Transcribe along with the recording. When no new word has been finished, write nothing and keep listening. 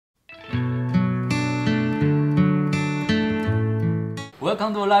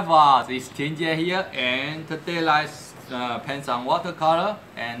Welcome to Life Art. It's Ting Chieh here, and today let's paint some watercolor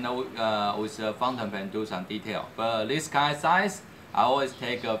and with a fountain pen do some detail. But this kind of size, I always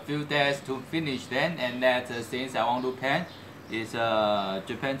take a few days to finish them, and that things I want to paint is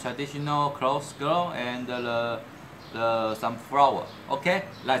Japan traditional clothes girl and some flower. Okay,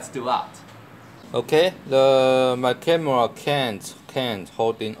 let's do art. Okay, my camera can't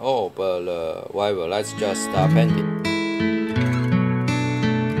holding all, but whatever. Let's just start painting.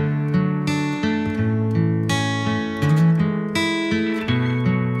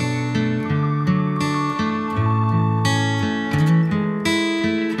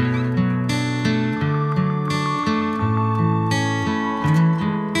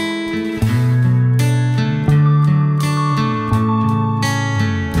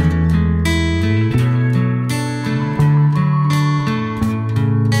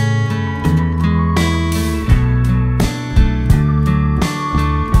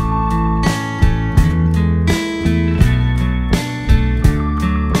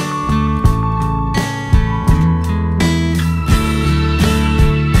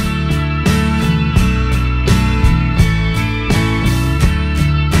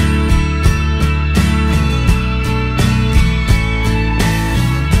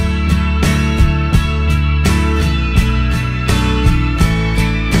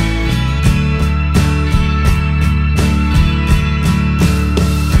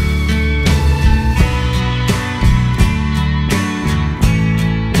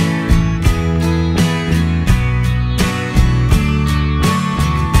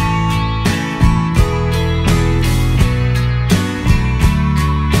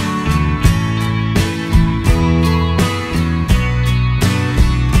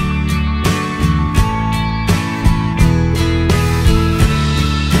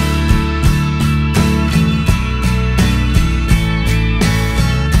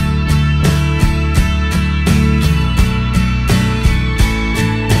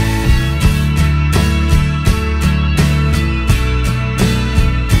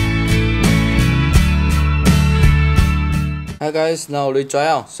 Hi guys, now we dry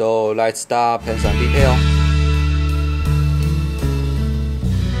out, so let's start paint some detail.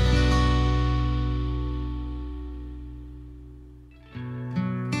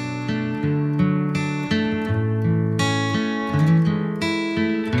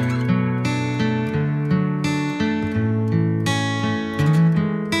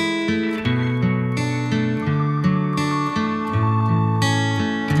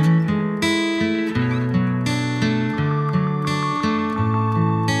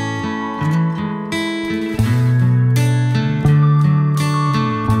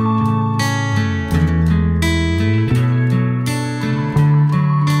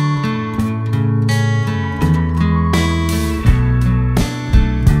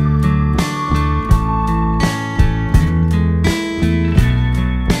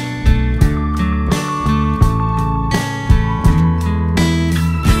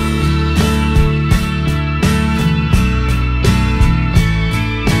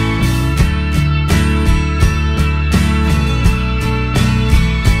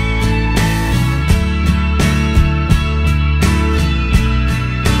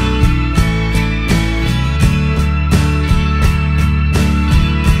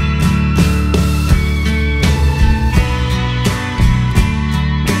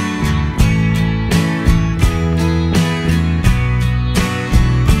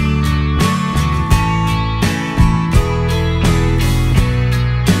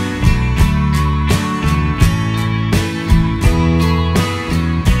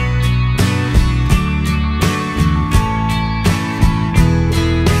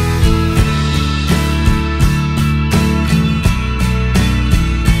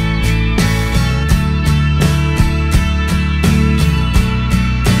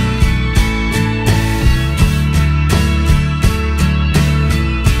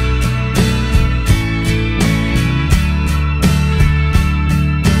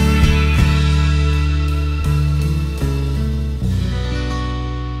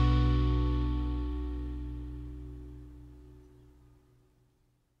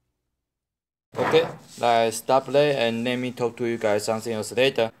 Okay, let's stop there and let me talk to you guys something else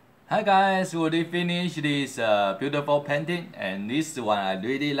later. Hi guys, we finished this beautiful painting, and this one I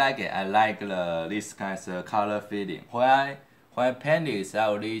really like it. I like this kind of color feeling. When I paint this, I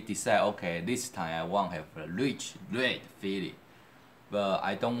already decide, okay, this time I want to have a rich red feeling, but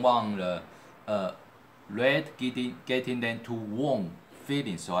I don't want the red getting them too warm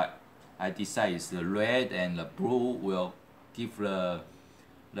feeling. So I decide it's the red and the blue will give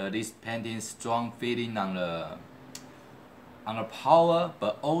this painting strong feeling on on the power,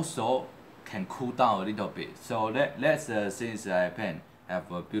 but also can cool down a little bit. So let's since I paint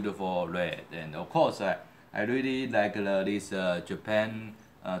have a beautiful red, and of course I really like this Japan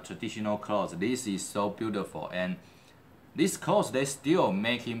traditional clothes. This is so beautiful, and these clothes they still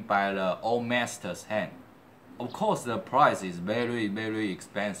making by the old master's hand. Of course the price is very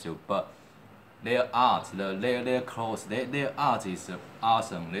expensive, but their art, their clothes, their art is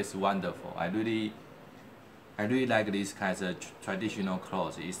awesome. It's wonderful. I really like these kinds of traditional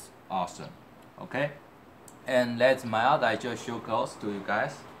clothes. It's awesome. Okay, and that's my art. I just show clothes to you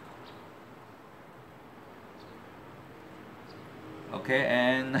guys. Okay,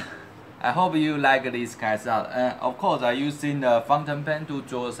 and I hope you like these kinds of art. Of course, I using the fountain pen to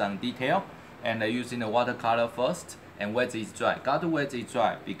draw some detail, and I using the watercolor first and wet it dry. Got to wet it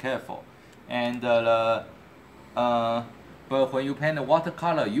dry. Be careful. And but when you paint the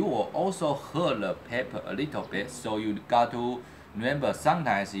watercolor, you will also hurt the paper a little bit. So you got to remember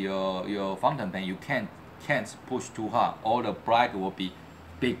sometimes your fountain pen you can't push too hard, or the black will be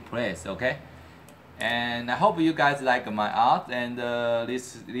big place. Okay. And I hope you guys like my art, and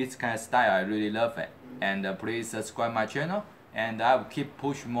this kind of style I really love it. And please subscribe my channel, and I will keep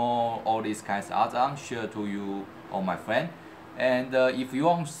push more all these kinds of art on share to you or my friend. And if you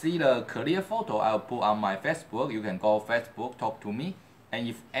want to see the clear photo, I'll put on my Facebook. You can go Facebook, talk to me. And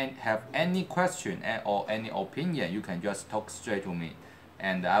if have any question or any opinion, you can just talk straight to me,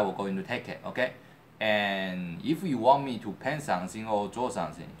 and I will going to take it. Okay. And if you want me to paint something or draw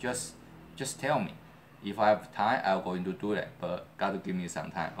something, just tell me. If I have time, I'm going to do that, but gotta give me some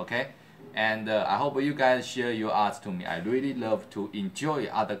time, okay? And I hope you guys share your art to me. I really love to enjoy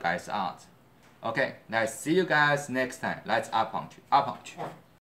other guys' art. Okay, let's see you guys next time. Let's up punch.